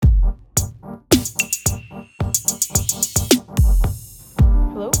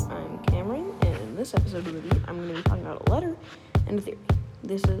this episode of The Beat, I'm going to be talking about a letter and a theory.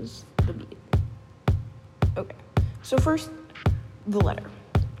 This is The Beat. Okay, so first, the letter.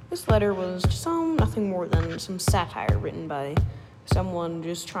 This letter was nothing more than some satire written by someone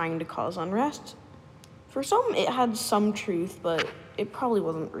just trying to cause unrest. For some, it had some truth, but it probably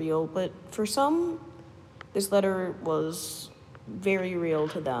wasn't real. But for some, this letter was very real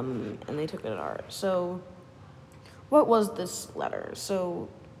to them, and they took it at heart. So, what was this letter? So,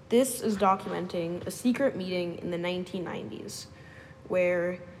 this is documenting a secret meeting in the 1990s,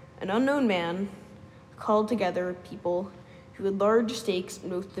 where an unknown man called together people who had large stakes in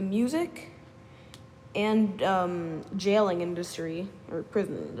both the music and jailing industry, or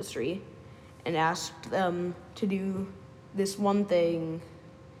prison industry, and asked them to do this one thing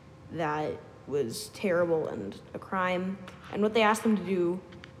that was terrible and a crime. And what they asked them to do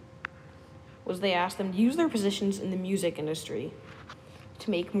was they asked them to use their positions in the music industry to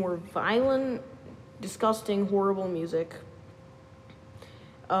make more violent, disgusting, horrible music.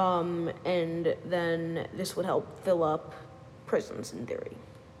 And then this would help fill up prisons in theory.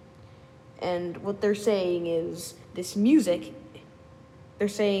 And what they're saying is they're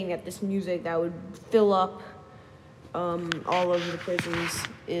saying that this music that would fill up all of the prisons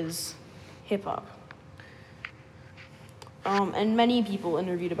is hip-hop. And many people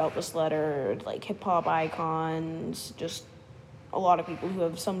interviewed about this letter, like hip-hop icons, just a lot of people who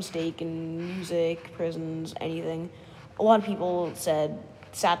have some stake in music, prisons, anything. A lot of people said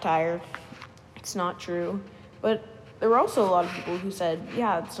satire, it's not true. But there were also a lot of people who said,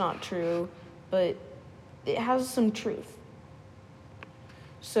 yeah, it's not true, but it has some truth.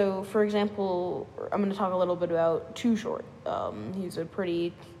 So, for example, I'm going to talk a little bit about Too Short. He's a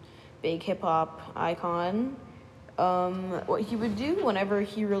pretty big hip-hop icon. What he would do whenever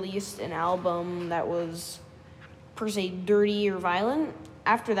he released an album that was, per se, dirty or violent,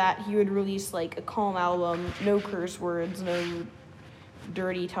 after that he would release, like, a calm album, no curse words, no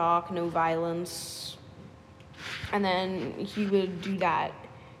dirty talk, no violence, and then he would do that.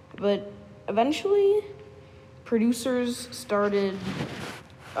 But eventually, producers started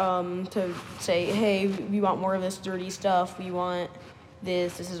to say, hey, we want more of this dirty stuff, we want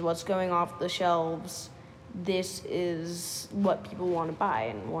this is what's going off the shelves, this is what people want to buy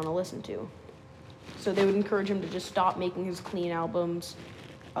and want to listen to. So they would encourage him to just stop making his clean albums,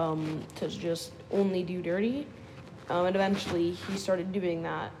 to just only do dirty, and eventually he started doing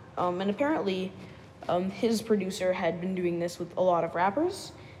that. And apparently, his producer had been doing this with a lot of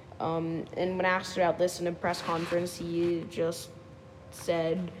rappers, and when asked about this in a press conference, he just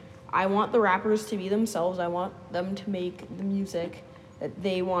said, I want the rappers to be themselves, I want them to make the music that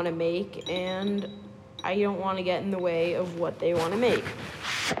they want to make, and I don't want to get in the way of what they want to make.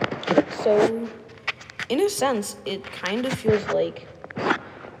 So, in a sense, it kind of feels like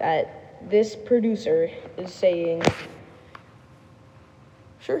that this producer is saying,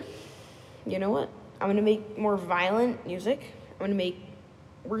 sure, you know what, I'm going to make more violent music, I'm going to make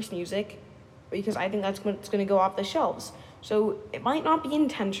worse music, because I think that's what's going to go off the shelves. So it might not be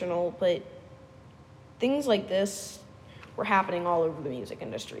intentional, but things like this were happening all over the music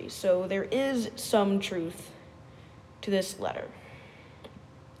industry. So there is some truth to this letter.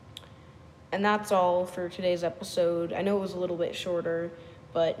 And that's all for today's episode. I know it was a little bit shorter,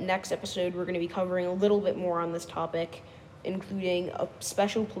 but next episode we're going to be covering a little bit more on this topic, including a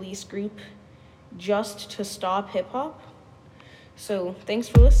special police group just to stop hip-hop. So thanks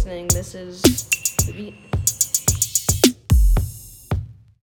for listening. This is The Beat.